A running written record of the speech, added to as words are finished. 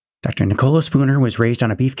Dr. Nichola Spooner was raised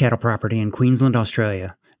on a beef cattle property in Queensland,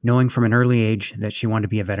 Australia, knowing from an early age that she wanted to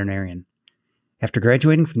be a veterinarian. After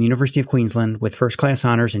graduating from the University of Queensland with first-class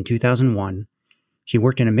honors in 2001, she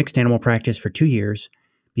worked in a mixed animal practice for 2 years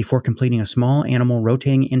before completing a small animal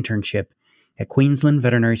rotating internship at Queensland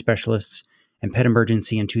Veterinary Specialists and Pet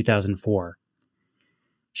Emergency in 2004.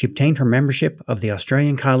 She obtained her membership of the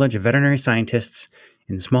Australian College of Veterinary Scientists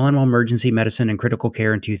in Small Animal Emergency Medicine and Critical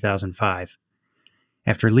Care in 2005.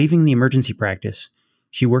 After leaving the emergency practice,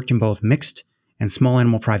 she worked in both mixed and small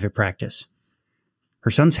animal private practice. Her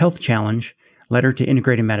son's health challenge led her to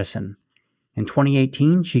integrated medicine. In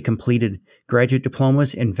 2018, she completed graduate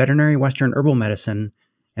diplomas in veterinary Western herbal medicine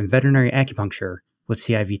and veterinary acupuncture with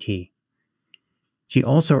CIVT. She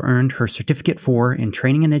also earned her Certificate 4 in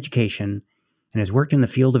Training and Education and has worked in the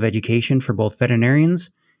field of education for both veterinarians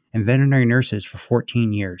and veterinary nurses for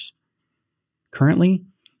 14 years. Currently,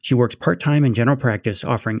 she works part-time in general practice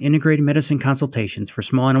offering integrated medicine consultations for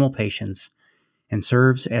small animal patients and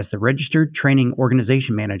serves as the Registered Training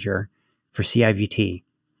Organization Manager for CIVT.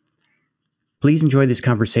 Please enjoy this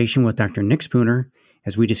conversation with Dr. Nick Spooner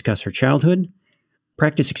as we discuss her childhood,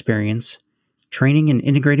 practice experience, training in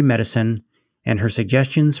integrated medicine, and her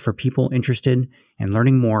suggestions for people interested in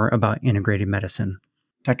learning more about integrated medicine.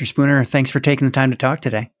 Dr. Spooner, thanks for taking the time to talk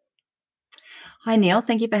today. Hi, Neil.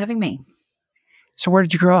 Thank you for having me. So where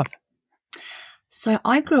did you grow up? So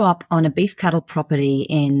I grew up on a beef cattle property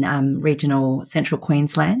in regional central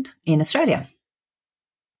Queensland in Australia.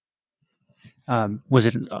 Was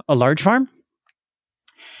it a large farm?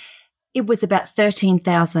 It was about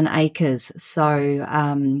 13,000 acres,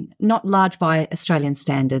 so not large by Australian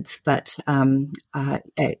standards, but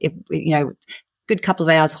good couple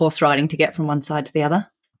of hours horse riding to get from one side to the other.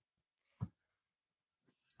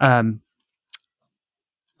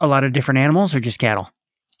 A lot of different animals or just cattle?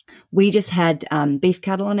 We just had beef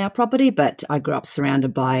cattle on our property, but I grew up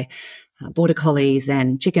surrounded by border collies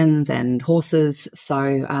and chickens and horses.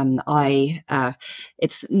 So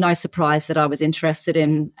it's no surprise that I was interested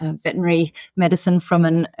in veterinary medicine from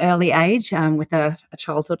an early age. With a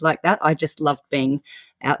childhood like that, I just loved being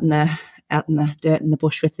out in the dirt and the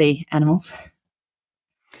bush with the animals.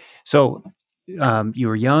 So you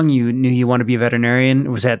were young. You knew you wanted to be a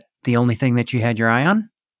veterinarian. Was that the only thing that you had your eye on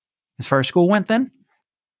as far as school went then?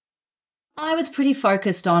 I was pretty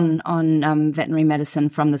focused on veterinary medicine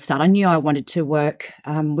from the start. I knew I wanted to work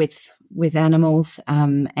with animals,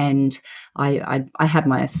 and I had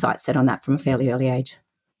my sights set on that from a fairly early age.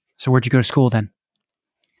 So where'd you go to school then?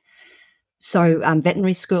 So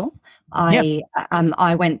veterinary school. I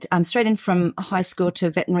went straight in from high school to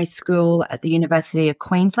veterinary school at the University of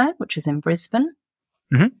Queensland, which is in Brisbane.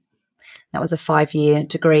 Mm-hmm. That was a 5-year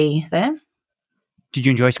degree there. Did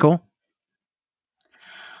you enjoy school?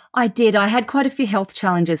 I did. I had quite a few health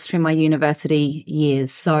challenges through my university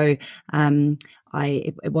years, so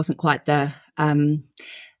it wasn't quite the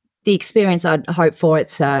experience I'd hoped for.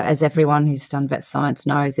 It's as everyone who's done vet science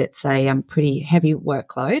knows, it's a pretty heavy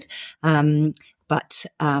workload. But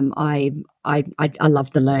I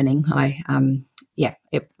loved the learning.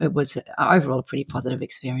 It was overall a pretty positive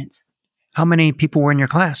experience. How many people were in your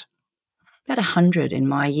class? About 100 in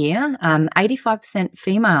my year, 85%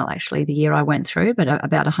 female actually the year I went through, but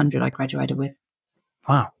about 100 I graduated with.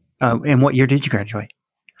 Wow. And what year did you graduate?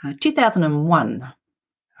 2001.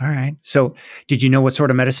 All right. So did you know what sort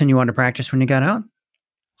of medicine you wanted to practice when you got out?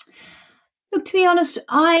 Look, to be honest,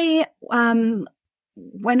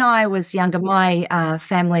 when I was younger, my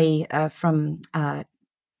family from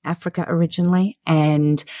Africa originally,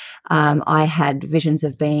 and I had visions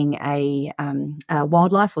of being a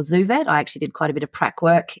wildlife or zoo vet. I actually did quite a bit of prac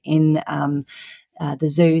work in the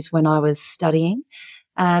zoos when I was studying.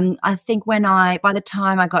 I think by the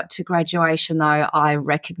time I got to graduation, though, I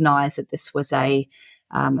recognised that this was a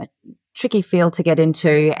tricky field to get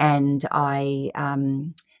into, and I,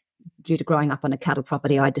 due to growing up on a cattle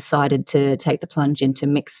property, I decided to take the plunge into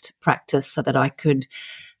mixed practice so that I could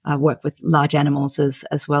work with large animals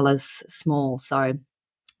as well as small. So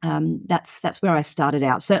that's where I started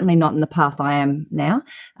out. Certainly not in the path I am now,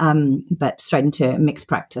 but straight into mixed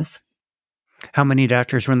practice. How many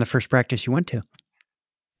doctors were in the first practice you went to?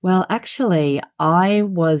 Well, actually, I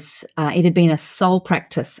was. It had been a sole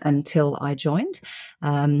practice until I joined,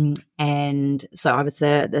 and so I was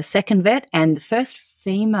the second vet and the first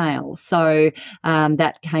female. So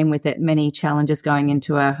that came with it many challenges going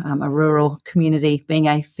into a rural community, being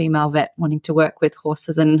a female vet wanting to work with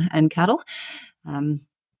horses and cattle. So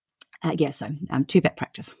 2 vet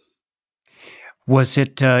practice. Was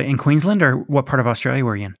it in Queensland or what part of Australia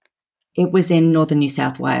were you in? It was in northern New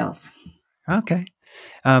South Wales. Okay.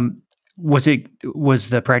 Was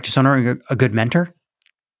the practice owner a good mentor?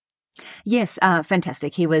 Yes,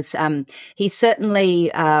 fantastic. He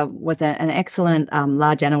certainly was an excellent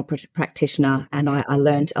large animal practitioner, and I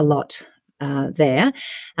learned a lot there.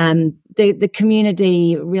 The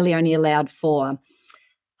community really only allowed for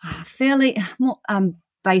a fairly more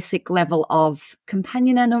basic level of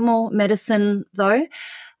companion animal medicine, though.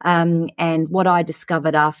 And what I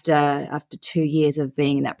discovered after 2 years of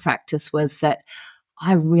being in that practice was that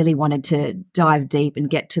I really wanted to dive deep and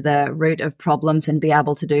get to the root of problems and be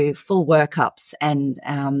able to do full workups, and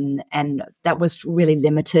that was really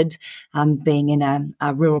limited being in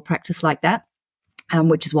a rural practice like that.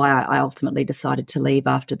 Which is why I ultimately decided to leave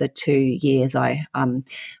after the 2 years. I'm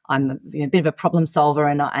a bit of a problem solver,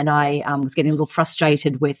 and I was getting a little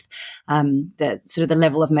frustrated with the sort of the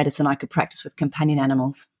level of medicine I could practice with companion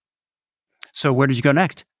animals. So where did you go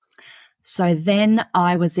next? So then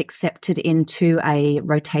I was accepted into a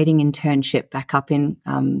rotating internship back up in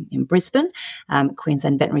Brisbane,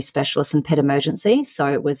 Queensland Veterinary Specialist and Pet Emergency. So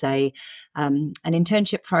it was an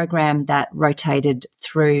internship program that rotated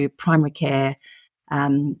through primary care,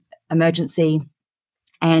 emergency,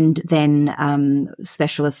 and then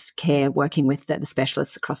specialist care, working with the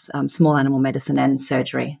specialists across small animal medicine and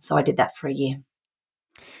surgery. So I did that for a year.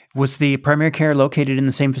 Was the primary care located in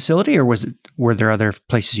the same facility, or were there other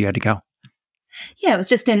places you had to go? Yeah, it was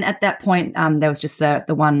just at that point, there was just the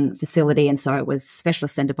one facility. And so it was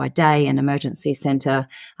specialist centre by day and emergency centre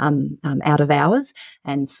out of hours.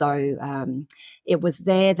 And so it was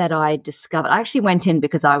there that I discovered, I actually went in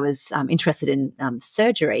because I was interested in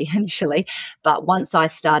surgery initially. But once I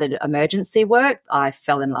started emergency work, I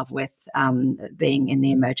fell in love with being in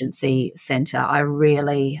the emergency centre. I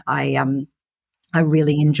really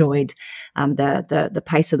enjoyed the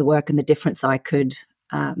pace of the work and the difference I could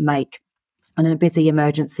make on a busy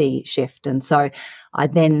emergency shift. And so I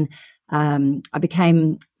then I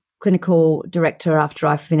became clinical director after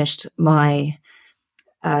I finished my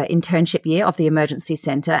internship year of the emergency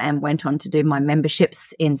centre, and went on to do my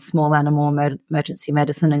memberships in small animal emergency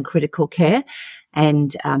medicine and critical care,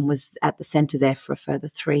 and was at the centre there for a further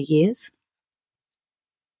 3 years.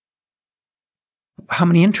 How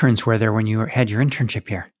many interns were there when you had your internship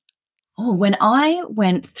here? Oh, when I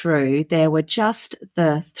went through, there were just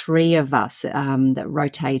the 3 of us that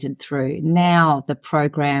rotated through. Now the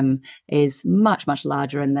program is much, much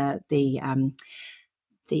larger, and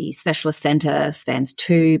the specialist centre spans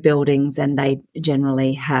 2 buildings, and they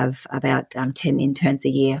generally have about 10 interns a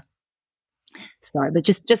year. So, but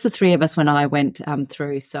just the 3 of us when I went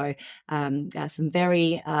through. So, some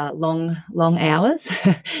very long hours.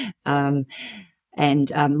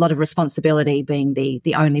 And a lot of responsibility, being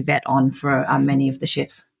the only vet on for many of the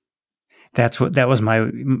shifts. That was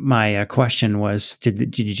my question was,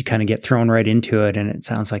 did you kind of get thrown right into it? And it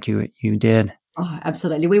sounds like you did. Oh,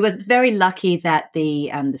 absolutely. We were very lucky that the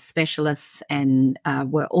specialists and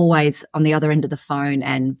were always on the other end of the phone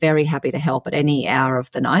and very happy to help at any hour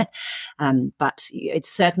of the night. But it's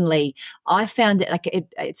certainly, I found it like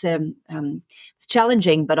it's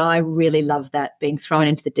challenging, but I really love that, being thrown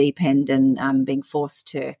into the deep end and being forced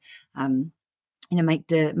to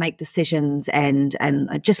make decisions, and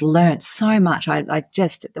I just learned so much. I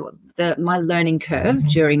just my learning curve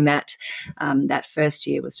during that first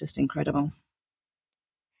year was just incredible.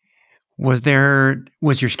 Was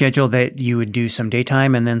your schedule that you would do some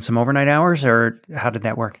daytime and then some overnight hours, or how did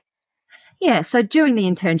that work? Yeah, so during the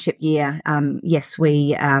internship year, yes,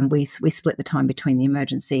 we split the time between the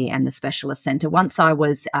emergency and the specialist centre. Once I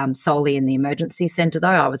was solely in the emergency centre, though,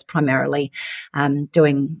 I was primarily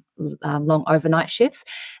doing long overnight shifts.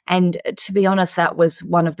 And to be honest, that was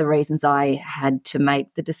one of the reasons I had to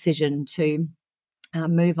make the decision to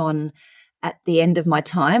move on. At the end of my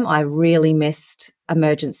time, I really missed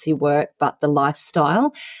emergency work, but the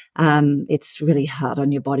lifestyle, it's really hard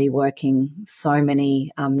on your body working so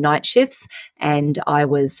many night shifts. And I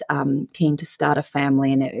was keen to start a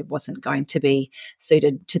family, and it wasn't going to be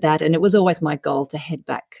suited to that. And it was always my goal to head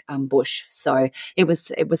back bush. So it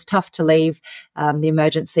was tough to leave the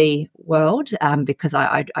emergency world because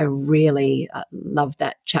I really loved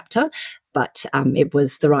that chapter. But it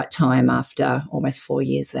was the right time after almost 4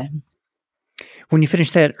 years there. When you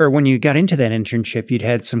finished that, or when you got into that internship, you'd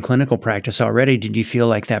had some clinical practice already. Did you feel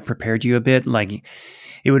like that prepared you a bit? Like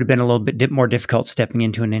it would have been a little bit more difficult stepping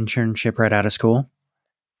into an internship right out of school?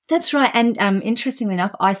 That's right. And interestingly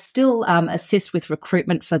enough, I still assist with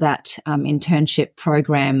recruitment for that internship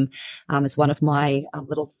program as one of my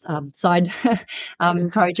little side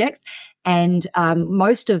projects. And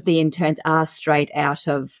most of the interns are straight out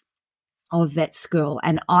of vet school.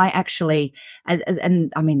 And I actually,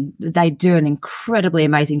 and I mean, they do an incredibly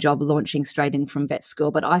amazing job launching straight in from vet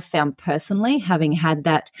school. But I found personally, having had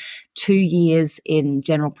that 2 years in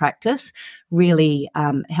general practice, really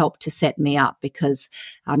helped to set me up, because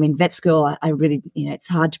I mean, vet school, I really, it's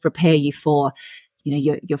hard to prepare you for,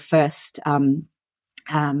 your first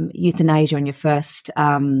euthanasia and your first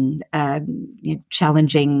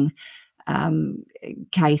challenging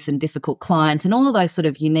case and difficult client and all of those sort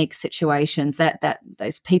of unique situations, that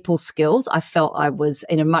those people skills, I felt I was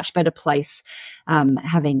in a much better place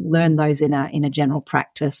having learned those in a general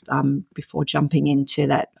practice before jumping into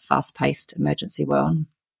that fast-paced emergency world.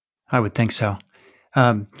 I would think so.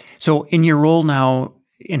 So in your role now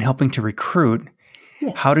in helping to recruit,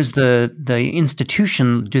 Yes. how does the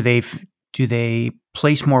institution, do they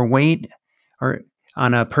place more weight or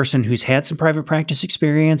on a person who's had some private practice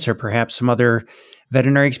experience or perhaps some other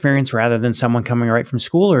veterinary experience rather than someone coming right from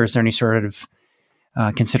school, or is there any sort of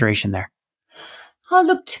consideration there? Oh,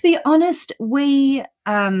 look, to be honest,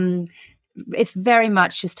 it's very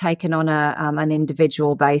much just taken on an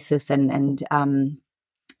individual basis, and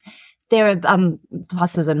there are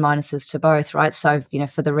pluses and minuses to both, right? So,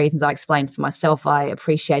 for the reasons I explained for myself, I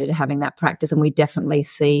appreciated having that practice, and we definitely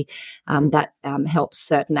see that helps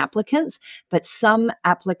certain applicants. But some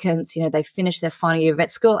applicants, they finish their final year of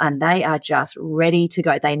vet school and they are just ready to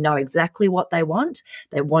go. They know exactly what they want.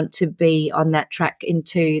 They want to be on that track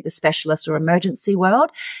into the specialist or emergency world,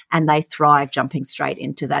 and they thrive jumping straight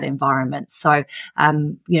into that environment. So,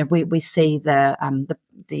 we see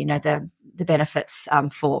the benefits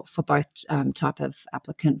for both type of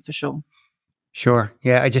applicant, for sure. Sure.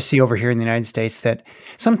 Yeah, I just see over here in the United States that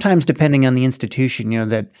sometimes, depending on the institution,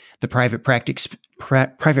 that the private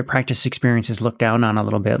practice experience is looked down on a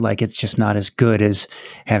little bit, like it's just not as good as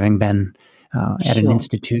having been at an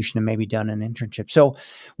institution and maybe done an internship. So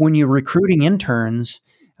when you're recruiting interns,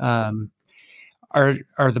 are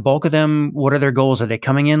the bulk of them, what are their goals? Are they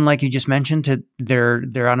coming in, like you just mentioned,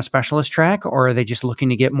 they're on a specialist track, or are they just looking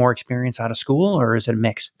to get more experience out of school, or is it a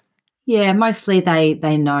mix? Yeah, mostly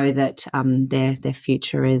they know that their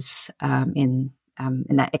future is in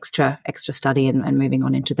that extra study and moving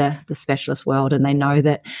on into the specialist world, and they know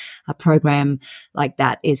that a program like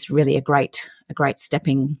that is really a great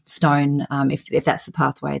stepping stone if that's the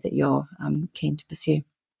pathway that you're keen to pursue.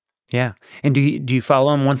 Yeah. And do you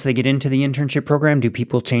follow them once they get into the internship program? Do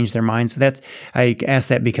people change their minds? I ask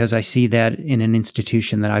that because I see that in an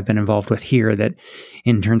institution that I've been involved with here, that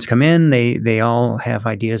interns come in, they all have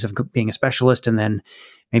ideas of being a specialist, and then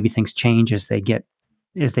maybe things change as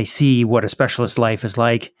they see what a specialist life is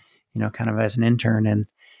like, kind of as an intern, and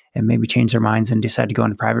maybe change their minds and decide to go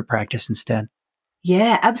into private practice instead.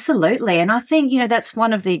 Yeah, absolutely. And I think, that's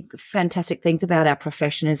one of the fantastic things about our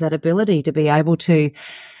profession, is that ability to be able to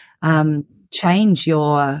change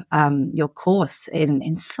your course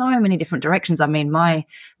in so many different directions. I mean, my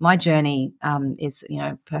journey is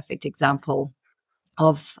a perfect example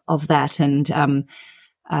of that, and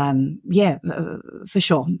for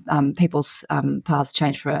sure, people's paths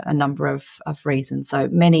change for a number of reasons. So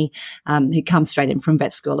many who come straight in from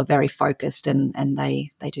vet school are very focused, and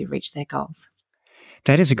they do reach their goals.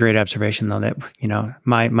 That is a great observation, though. That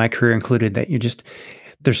my career included that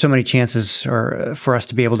there's so many chances for us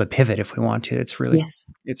to be able to pivot if we want to. It's really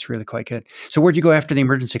quite good. So where'd you go after the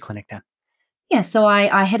emergency clinic then? Yeah, so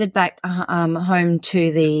I headed back home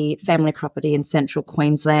to the family property in central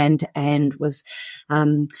Queensland, and was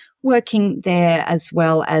working there, as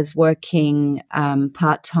well as working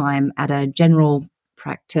part-time at a general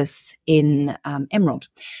practice in Emerald.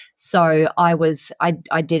 So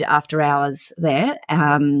I did after hours there,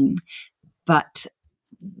 but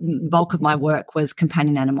bulk of my work was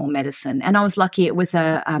companion animal medicine. And I was lucky. It was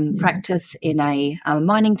a practice in a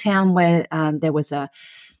mining town where there was a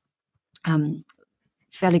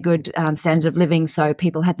fairly good standard of living, so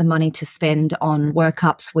people had the money to spend on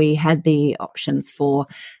workups. We had the options for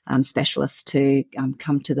specialists to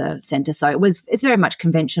come to the centre. So it's very much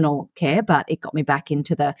conventional care, but it got me back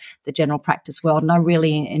into the general practice world, and I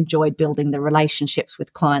really enjoyed building the relationships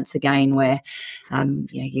with clients again, where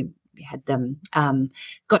you had them,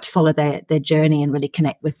 got to follow their journey and really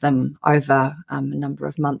connect with them over a number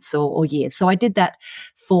of months or years. So I did that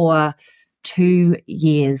for 2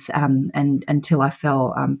 years and until I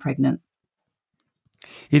fell pregnant.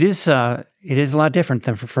 It is a lot different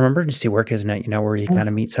than from emergency work, isn't it? Where you kind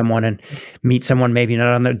of meet someone maybe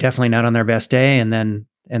definitely not on their best day, and then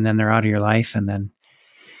they're out of your life, and then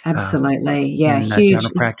absolutely, yeah, in huge general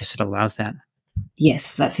practice, it allows that.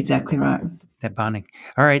 Yes, that's exactly right. That bonding.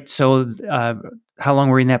 All right. So, how long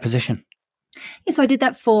were you in that position? Yeah, so I did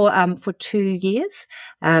that for 2 years,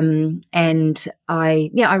 and I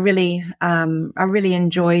really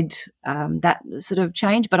enjoyed that sort of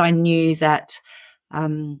change. But I knew that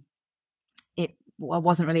it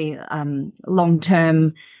wasn't really long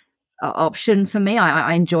term option for me.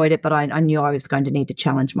 I enjoyed it, but I knew I was going to need to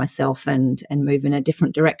challenge myself and move in a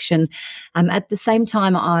different direction. At the same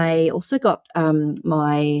time, I also got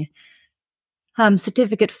my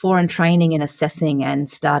certificate for and training in assessing, and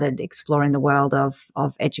started exploring the world of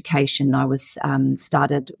education. I was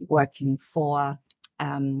started working for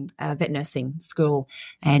a vet nursing school,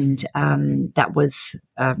 and that was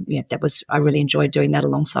I really enjoyed doing that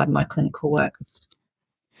alongside my clinical work.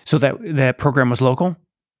 So that program was local?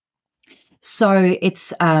 So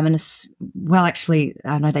it's actually,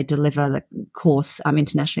 I know they deliver the course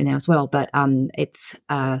internationally now as well, but it's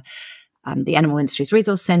the Animal Industries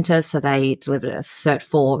Resource Centre. So they delivered a Cert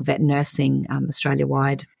 4 vet nursing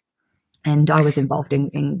Australia-wide, and I was involved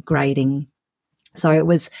in grading. So it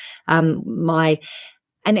was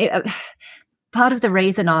part of the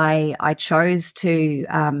reason I chose to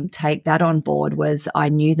take that on board was I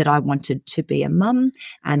knew that I wanted to be a mum,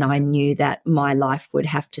 and I knew that my life would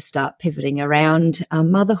have to start pivoting around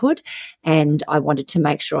motherhood, and I wanted to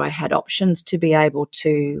make sure I had options to be able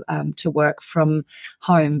to work from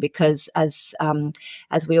home, because as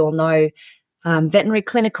we all know, veterinary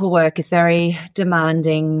clinical work is very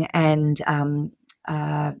demanding, and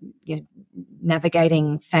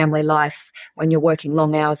navigating family life when you're working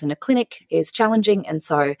long hours in a clinic is challenging. And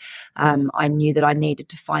so I knew that I needed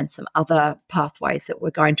to find some other pathways that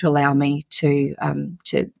were going to allow me to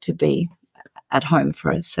be at home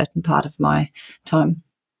for a certain part of my time.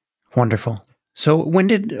 Wonderful. So when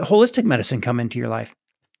did holistic medicine come into your life?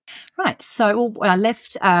 Right. So I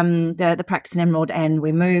left the practice in Emerald, and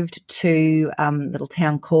we moved to a little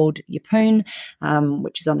town called Yeppoon,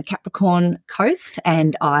 which is on the Capricorn coast.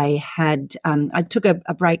 And I took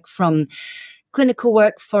a break from clinical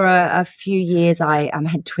work for a few years. I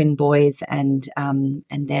had twin boys and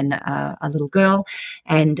then a little girl,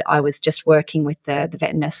 and I was just working with the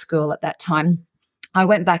vet nurse school at that time. I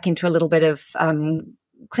went back into a little bit of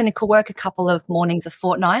clinical work, a couple of mornings a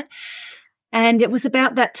fortnight. And it was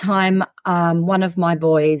about that time one of my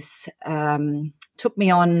boys took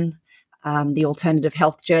me on the alternative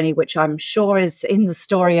health journey, which I'm sure is in the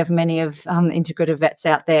story of many of integrative vets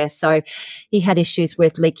out there. So he had issues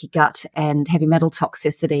with leaky gut and heavy metal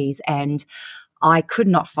toxicities, and I could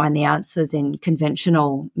not find the answers in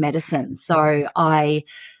conventional medicine. So I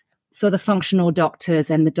saw the functional doctors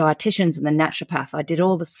and the dietitians and the naturopath. I did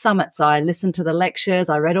all the summits. I listened to the lectures.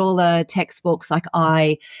 I read all the textbooks. Like,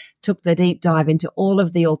 I took the deep dive into all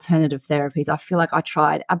of the alternative therapies. I feel like I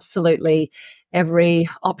tried absolutely every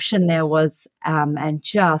option there was, and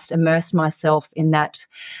just immersed myself in that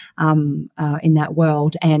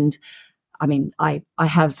world. And I mean, I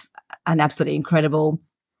have an absolutely incredible,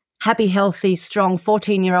 happy, healthy, strong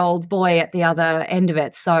 14-year-old boy at the other end of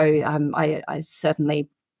it. So I certainly,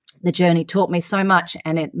 the journey taught me so much,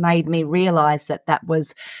 and it made me realize that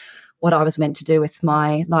was what I was meant to do with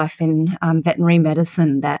my life in veterinary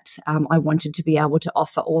medicine, that I wanted to be able to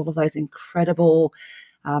offer all of those incredible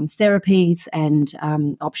therapies and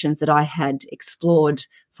options that I had explored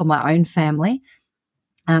for my own family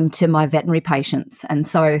to my veterinary patients. And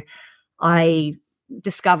so I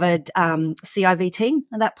discovered CIVT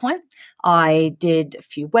at that point. I did a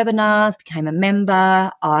few webinars, became a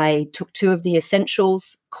member. I took 2 of the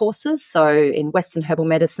essentials courses, so in Western herbal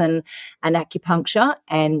medicine and acupuncture,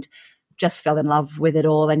 and just fell in love with it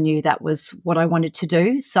all and knew that was what I wanted to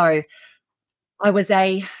do. So I was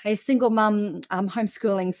a single mum,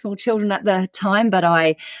 homeschooling small children at the time, but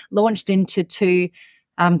I launched into 2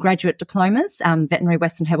 graduate diplomas, veterinary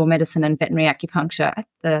Western herbal medicine and veterinary acupuncture at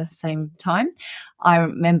the same time. I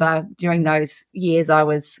remember during those years I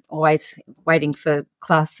was always waiting for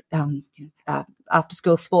class after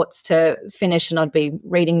school sports to finish, and I'd be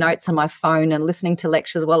reading notes on my phone and listening to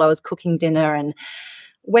lectures while I was cooking dinner. And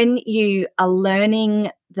when you are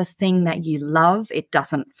learning the thing that you love, it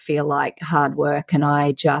doesn't feel like hard work. And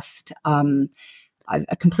I just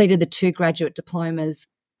I completed the 2 graduate diplomas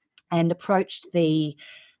and approached the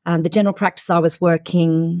general practice I was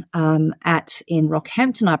working at in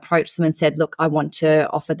Rockhampton. I approached them and said, look, I want to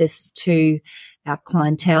offer this to our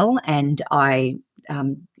clientele. And I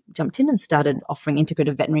jumped in and started offering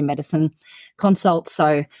integrative veterinary medicine consults.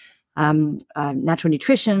 So natural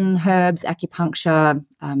nutrition, herbs, acupuncture,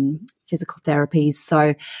 physical therapies.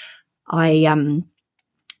 So I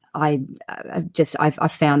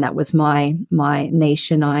found that was my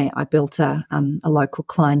niche, and I built a local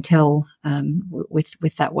clientele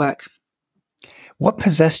with that work. What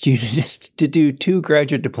possessed you to do 2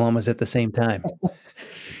 graduate diplomas at the same time?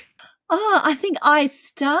 Oh, I think I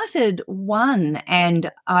started one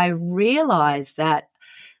and I realized that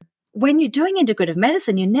when you're doing integrative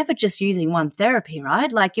medicine, you're never just using one therapy,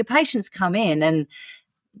 right? Like your patients come in and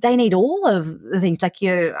they need all of the things. Like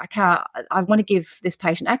I want to give this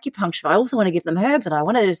patient acupuncture, but I also want to give them herbs, and I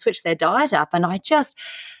want to switch their diet up. And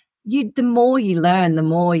the more you learn, the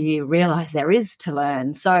more you realize there is to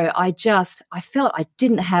learn. So I felt I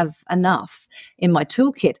didn't have enough in my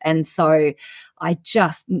toolkit. And so I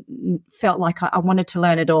just felt like I wanted to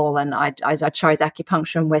learn it all. And I chose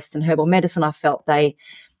acupuncture and Western herbal medicine. I felt they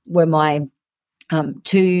were my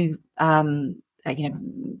two, the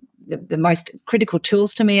most critical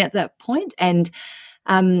tools to me at that point. And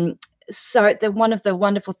so one of the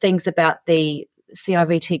wonderful things about the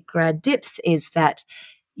CIVT grad dips is that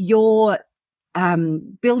you're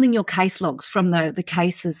building your case logs from the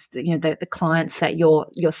cases, the clients that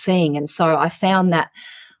you're seeing. And so I found that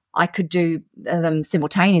I could do them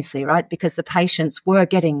simultaneously, right? Because the patients were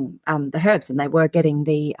getting the herbs and they were getting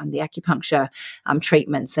the acupuncture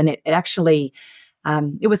treatments, and it actually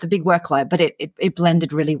it was a big workload, but it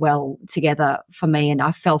blended really well together for me, and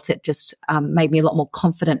I felt it just made me a lot more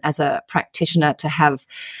confident as a practitioner to have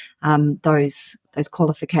those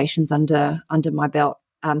qualifications under my belt.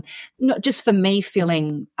 Not just for me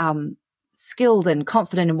feeling skilled and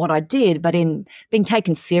confident in what I did, but in being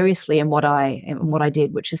taken seriously in what I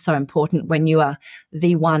did, which is so important when you are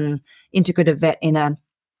the one integrative vet in a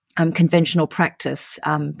conventional practice.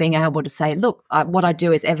 Being able to say, look, what I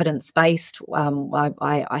do is evidence-based.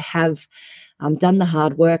 I have done the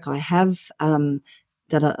hard work. I have done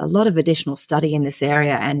a lot of additional study in this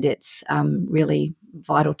area, and it's really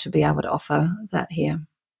vital to be able to offer that here.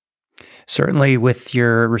 Certainly, with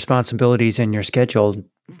your responsibilities and your schedule,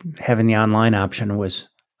 having the online option was,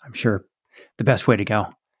 I'm sure, the best way to go.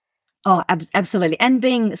 Oh, absolutely. And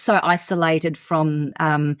being so isolated from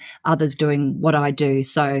others doing what I do.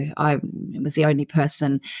 So I was the only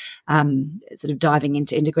person sort of diving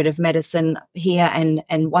into integrative medicine here.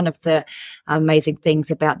 And one of the amazing things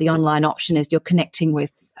about the online option is you're connecting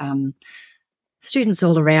with students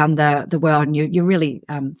all around the world, and you're really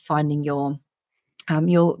finding your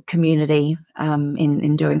community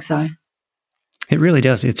in doing so. It really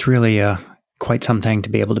does. It's really quite something to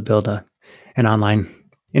be able to build an online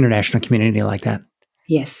international community like that.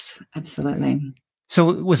 Yes, absolutely. So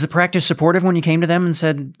was the practice supportive when you came to them and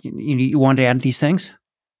said you wanted to add these things?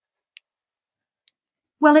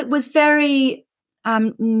 Well, it was very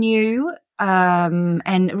new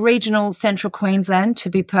and regional central Queensland, to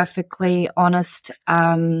be perfectly honest.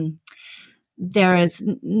 There is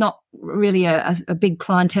not really a big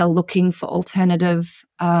clientele looking for alternative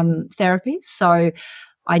therapies. So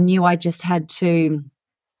I knew I just had to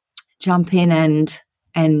jump in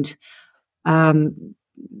and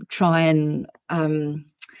try and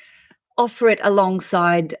offer it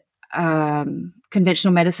alongside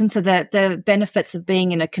conventional medicine. So the benefits of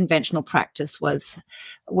being in a conventional practice was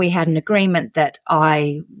we had an agreement that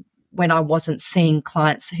when I wasn't seeing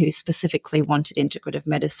clients who specifically wanted integrative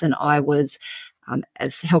medicine, I was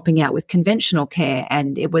as helping out with conventional care.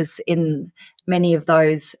 And it was in many of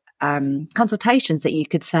those consultations that you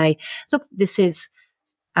could say, look, this is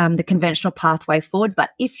the conventional pathway forward,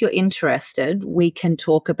 but if you're interested, we can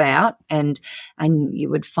talk about, and you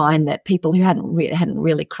would find that people who hadn't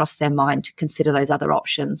really crossed their mind to consider those other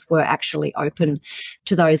options were actually open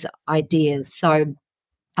to those ideas. So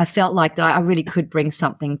I felt like that I really could bring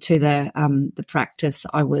something to the practice.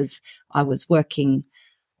 I was working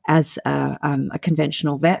as a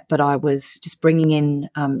conventional vet, but I was just bringing in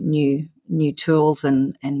new tools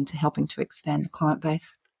and helping to expand the client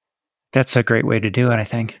base. That's a great way to do it, I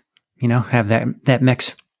think. Have that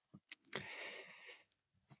mix.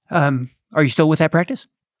 Are you still with that practice?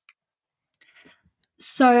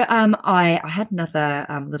 So I had another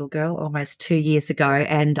little girl almost 2 years ago,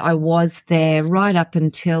 and I was there right up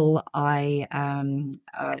until I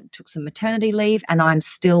took some maternity leave, and I'm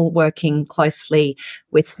still working closely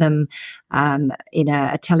with them in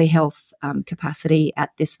a telehealth capacity at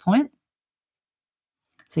this point.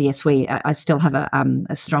 So yes, I still have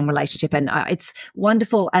a strong relationship, and it's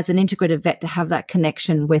wonderful as an integrative vet to have that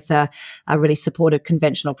connection with a really supportive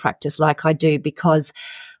conventional practice like I do, because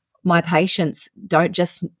my patients don't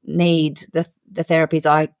just need the therapies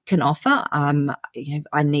I can offer.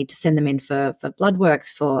 I need to send them in for blood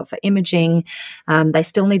works, for imaging. They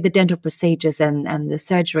still need the dental procedures and the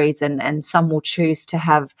surgeries, and some will choose to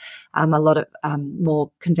have a lot of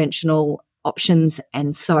more conventional options.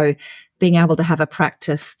 And so being able to have a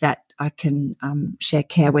practice that can share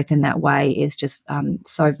care with in that way is just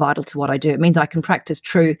so vital to what I do. It means I can practice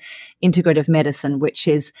true integrative medicine, which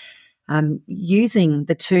is using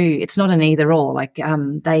the two. It's not an either or. Like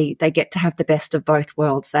they get to have the best of both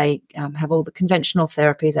worlds. They have all the conventional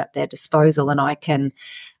therapies at their disposal, and I can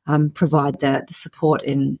provide the support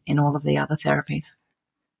in all of the other therapies.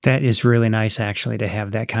 That is really nice, actually, to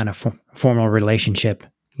have that kind of formal relationship.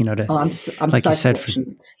 I'm like so you said,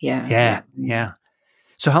 fortunate. yeah.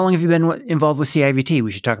 So, how long have you been involved with CIVT? We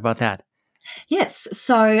should talk about that. Yes.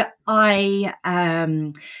 So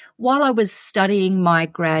while I was studying my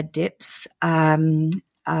grad dips,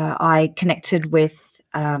 I connected with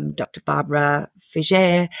Dr. Barbara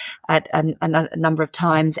Fugere at a number of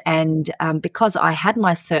times. And because I had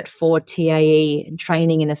my Cert 4 TAE and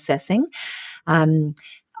training in assessing,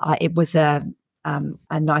 it was a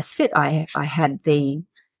nice fit. I had the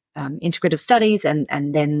integrative studies and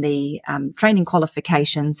then the training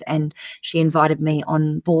qualifications, and she invited me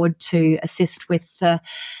on board to assist with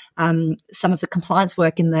some of the compliance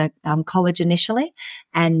work in the college initially,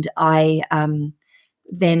 and I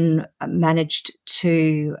then managed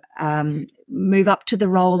to move up to the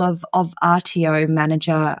role of RTO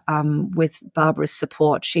manager with Barbara's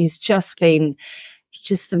support. She's just been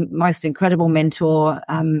the most incredible mentor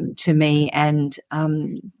to me, and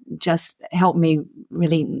just helped me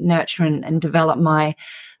really nurture and develop my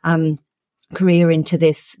career into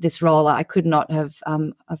this role. I could not have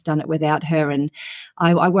done it without her, and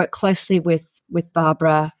I work closely with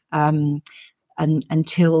Barbara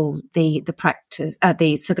until the practice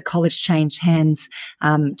so the college changed hands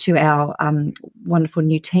to our wonderful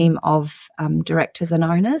new team of directors and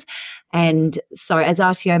owners. And so as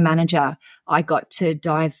RTO manager, I got to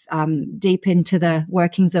dive deep into the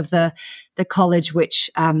workings of the college, which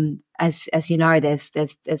as you know, there's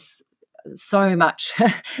so much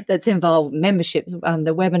that's involved: memberships,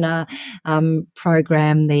 the webinar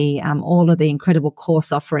program, the all of the incredible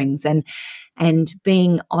course offerings, and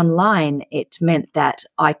being online, it meant that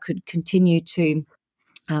I could continue to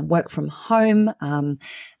work from home,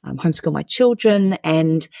 homeschool my children,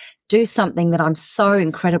 and do something that I'm so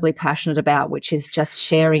incredibly passionate about, which is just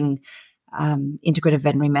sharing integrative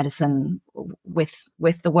veterinary medicine with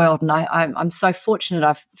the world. And I'm so fortunate,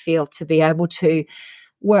 I feel, to be able to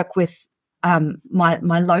work with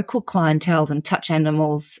my local clientele and touch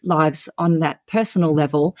animals' lives on that personal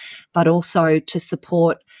level, but also to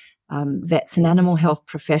support vets and animal health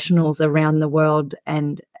professionals around the world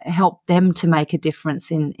and help them to make a difference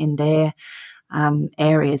in their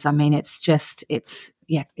areas. I mean, it's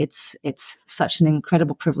such an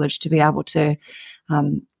incredible privilege to be able to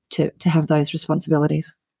have those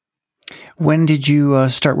responsibilities. When did you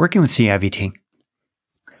start working with CIVT?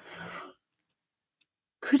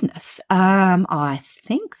 Goodness, I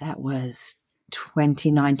think that was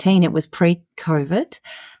 2019. It was pre-COVID.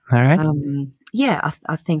 All right.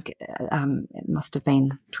 I think it must have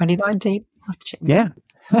been 2019. Yeah.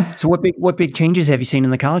 So what big changes have you seen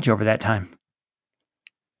in the college over that time?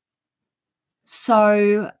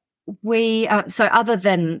 So other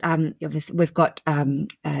than obviously we've got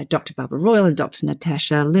Dr. Barbara Royal and Dr.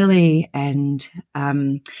 Natasha Lilly and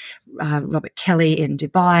Robert Kelly in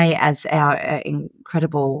Dubai as our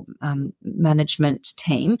incredible management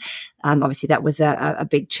team. Obviously, that was a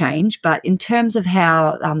big change. But in terms of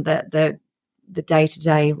how the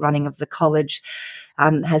day-to-day running of the college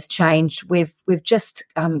has changed, we've just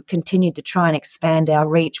continued to try and expand our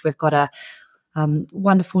reach. We've got a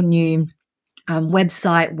wonderful new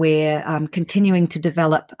website. We're continuing to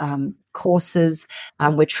develop courses.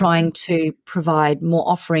 We're trying to provide more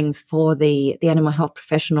offerings for the animal health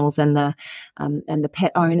professionals and the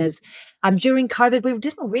pet owners. During COVID, we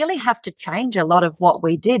didn't really have to change a lot of what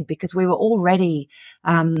we did because we were already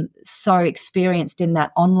so experienced in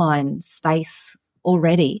that online space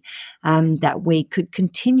already, that we could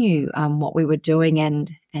continue what we were doing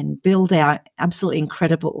and build our absolutely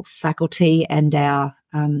incredible faculty and our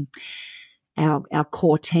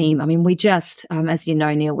core team. I mean, we just, as you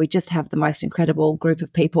know, Neil, we just have the most incredible group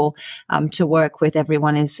of people to work with.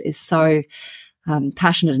 Everyone is so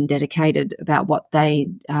passionate and dedicated about what they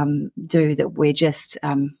do that we're just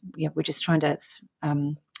trying to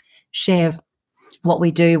share what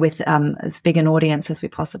we do with as big an audience as we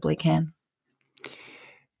possibly can.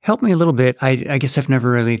 Help me a little bit. I guess I've never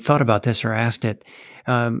really thought about this or asked it.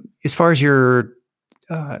 As far as your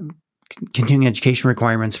continuing education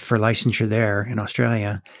requirements for licensure there in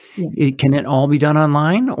Australia, can it all be done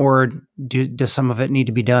online, or does some of it need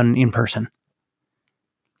to be done in person?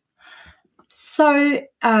 So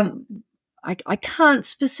I can't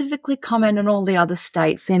specifically comment on all the other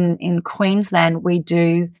states. In Queensland, we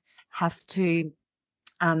do have to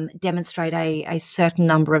demonstrate a certain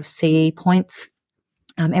number of CE points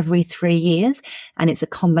every 3 years, and it's a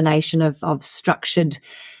combination of structured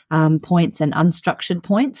points and unstructured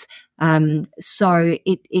points. So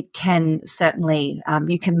it can certainly,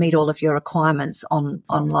 you can meet all of your requirements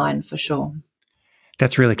online for sure.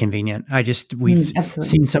 That's really convenient. We've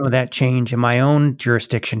seen some of that change in my own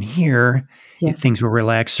jurisdiction here. Yes. Things were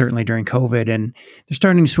relaxed certainly during COVID, and they're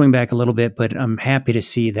starting to swing back a little bit, but I'm happy to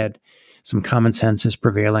see that some common sense is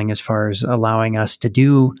prevailing as far as allowing us to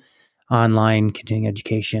do online continuing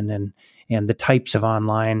education, and the types of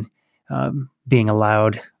online being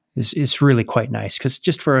allowed is really quite nice, because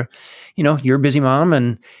just for, you're a busy mom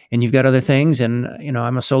and you've got other things, and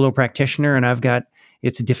I'm a solo practitioner, and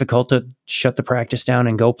it's difficult to shut the practice down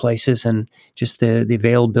and go places, and just the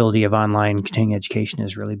availability of online continuing education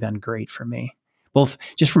has really been great for me, both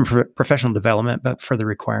just from professional development, but for the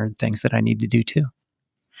required things that I need to do too.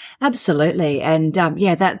 Absolutely, and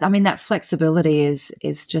that flexibility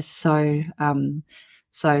is just so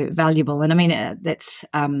valuable, and I mean that's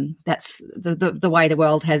the way the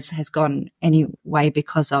world has gone anyway,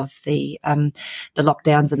 because of the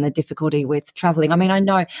lockdowns and the difficulty with traveling. I mean, I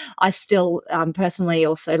know I still personally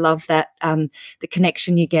also love that the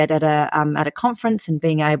connection you get at a conference, and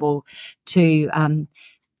being able to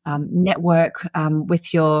network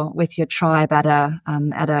with your tribe at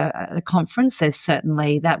a conference. There's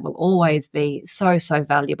certainly, that will always be so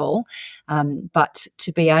valuable. But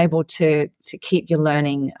to be able to keep your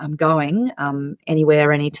learning going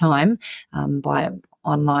anywhere, anytime, by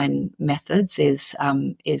online methods is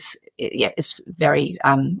very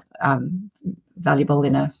valuable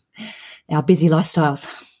in our busy lifestyles.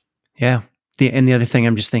 Yeah. The other thing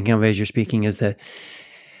I'm just thinking of as you're speaking is that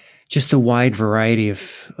just the wide variety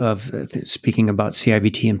of speaking about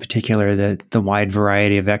CIVT in particular, the wide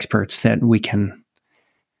variety of experts that we can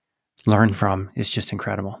learn from is just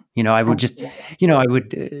incredible. I would just, the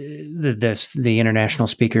international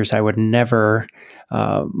speakers, I would never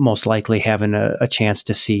most likely have a chance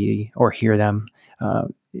to see or hear them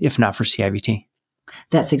if not for CIVT.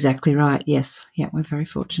 That's exactly right. Yes. Yeah, we're very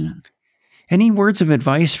fortunate. Any words of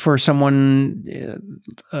advice for someone,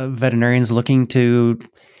 veterinarians looking to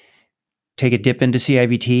take a dip into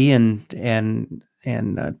CIVT and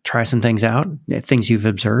try some things out, things you've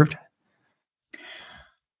observed?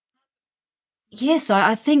 Yes,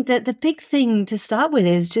 I think that the big thing to start with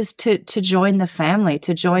is just to join the family,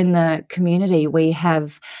 to join the community. We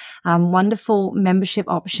have wonderful membership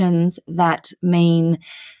options that mean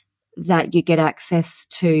that you get access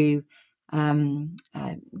to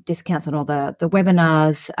discounts on all the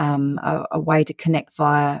webinars, a way to connect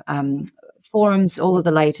via forums, all of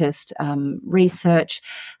the latest research,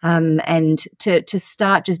 and to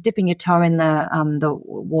start just dipping your toe in the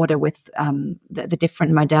water with the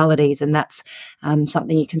different modalities, and that's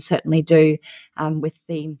something you can certainly do with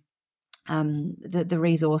the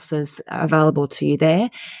resources available to you there,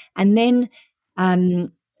 and then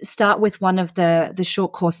start with one of the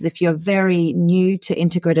short courses if you're very new to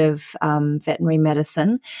integrative veterinary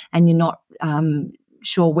medicine and you're not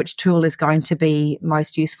sure which tool is going to be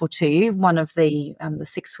most useful to you. One of the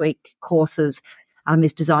 6-week courses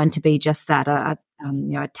is designed to be just that, a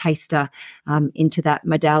taster into that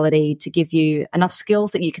modality, to give you enough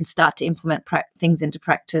skills that you can start to implement things into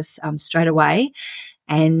practice straight away.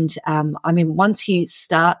 And once you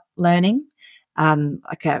start learning,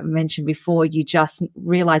 like I mentioned before, you just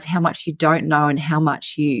realize how much you don't know and how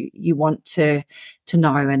much you want to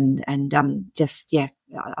know, and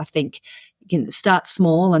I think you can start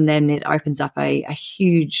small, and then it opens up a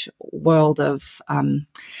huge world of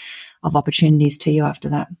opportunities to you after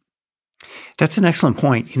that. That's an excellent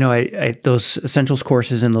point. Those essentials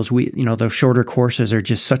courses and those shorter courses are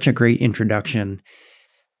just such a great introduction.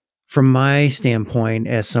 From my standpoint,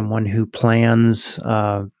 as someone who plans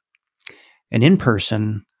an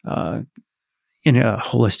in-person in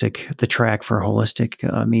the track for a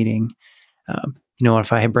holistic meeting,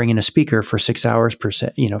 if I bring in a speaker for 6 hours per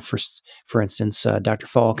set, for instance, Dr.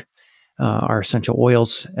 Falk, our essential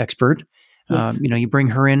oils expert, yes. You bring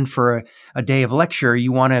her in for a day of lecture,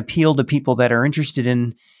 you want to appeal to people that are interested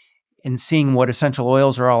in seeing what essential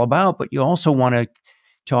oils are all about, but you also want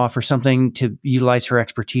to offer something to utilize her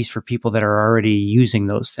expertise for people that are already using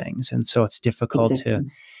those things. And so it's difficult to,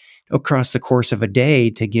 across the course of a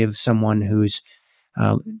day, to give someone who's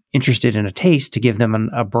interested in a taste, to give them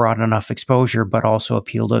a broad enough exposure, but also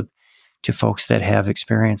appeal to folks that have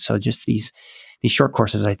experience. So just these short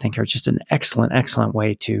courses, I think, are just an excellent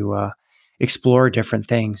way to explore different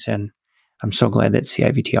things. And I'm so glad that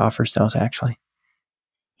CIVT offers those, actually.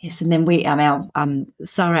 Yes, and then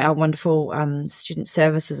Sarah, our wonderful student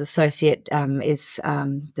services associate, is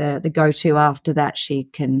the go-to. After that, she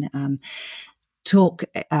can talk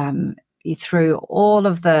you through all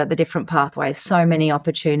of the different pathways. So many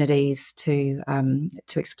opportunities to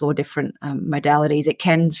explore different modalities. It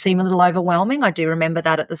can seem a little overwhelming. I do remember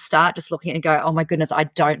that at the start, just looking and go, oh my goodness, I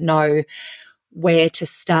don't know where to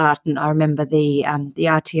start. And I remember the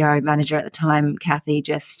RTO manager at the time, Kathy,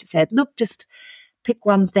 just said, look, just pick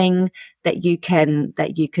one thing that you can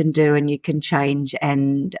do and you can change.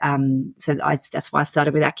 And that's why I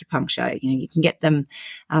started with acupuncture. You can get them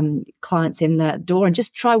clients in the door and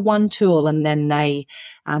just try one tool, and then they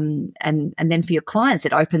and then for your clients,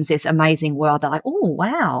 it opens this amazing world. They're like, oh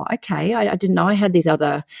wow, okay, I didn't know I had these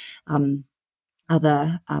other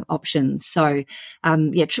options. So,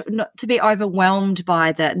 not to be overwhelmed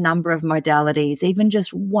by the number of modalities. Even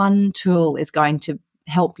just one tool is going to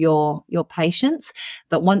help your patients.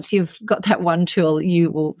 But once you've got that one tool, you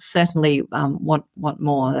will certainly want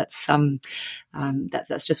more. That's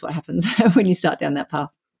just what happens when you start down that path.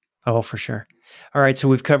 Oh, for sure. All right. So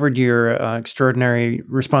we've covered your extraordinary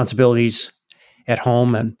responsibilities at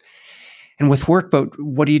home and with work, but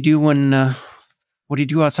what do you do what do you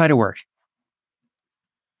do outside of work?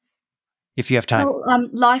 If you have time. Well,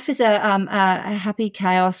 life is a happy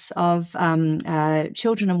chaos of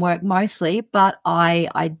children and work mostly, but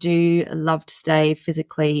I do love to stay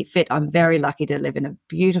physically fit. I'm very lucky to live in a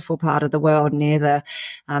beautiful part of the world near the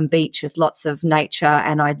beach with lots of nature,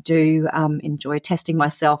 and I do enjoy testing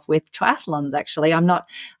myself with triathlons. Actually, I'm not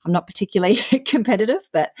particularly competitive,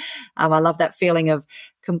 but I love that feeling of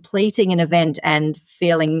completing an event and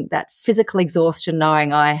feeling that physical exhaustion,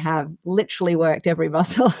 knowing I have literally worked every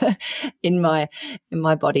muscle in my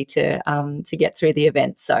body to get through the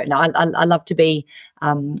event. So no, I love to be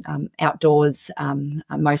outdoors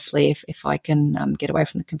mostly. If I can get away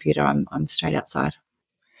from the computer, I'm straight outside.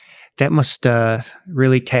 That must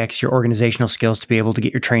really tax your organizational skills to be able to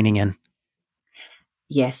get your training in.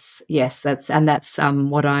 Yes, that's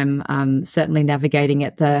what I'm certainly navigating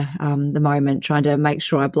at the moment, trying to make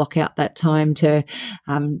sure I block out that time to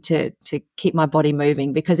keep my body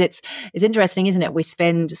moving, because it's interesting, isn't it? We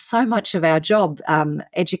spend so much of our job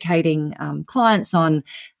educating clients on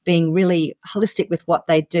being really holistic with what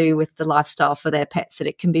they do with the lifestyle for their pets, that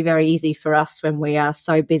it can be very easy for us when we are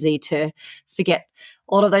so busy to forget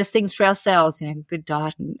all of those things for ourselves, good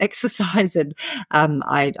diet and exercise. And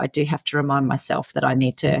I do have to remind myself that I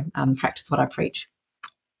need to practice what I preach.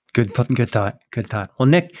 Good thought. Well,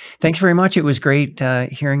 Nick, thanks very much. It was great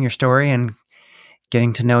hearing your story and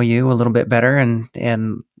getting to know you a little bit better and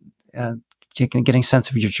getting a sense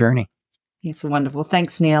of your journey. It's wonderful.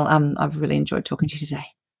 Thanks, Neil. I've really enjoyed talking to you today.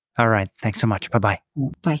 All right. Thanks so much. Bye-bye.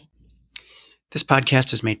 Bye. This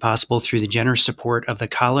podcast is made possible through the generous support of the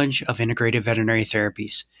College of Integrative Veterinary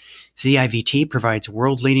Therapies. CIVT provides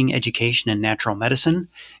world-leading education in natural medicine,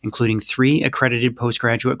 including 3 accredited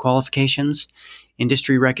postgraduate qualifications,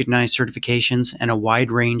 industry-recognized certifications, and a wide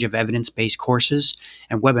range of evidence-based courses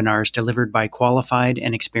and webinars delivered by qualified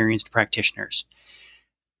and experienced practitioners.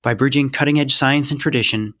 By bridging cutting-edge science and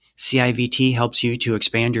tradition, CIVT helps you to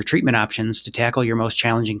expand your treatment options to tackle your most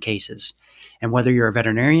challenging cases. And whether you're a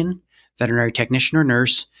veterinarian, veterinary technician or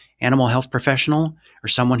nurse, animal health professional, or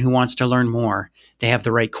someone who wants to learn more, they have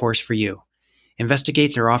the right course for you.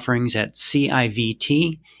 Investigate their offerings at civtedu.org.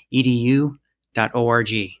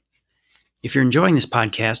 If you're enjoying this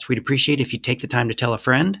podcast, we'd appreciate if you take the time to tell a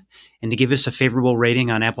friend and to give us a favorable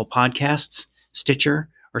rating on Apple Podcasts, Stitcher,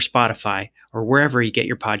 or Spotify, or wherever you get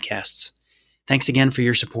your podcasts. Thanks again for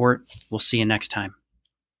your support. We'll see you next time.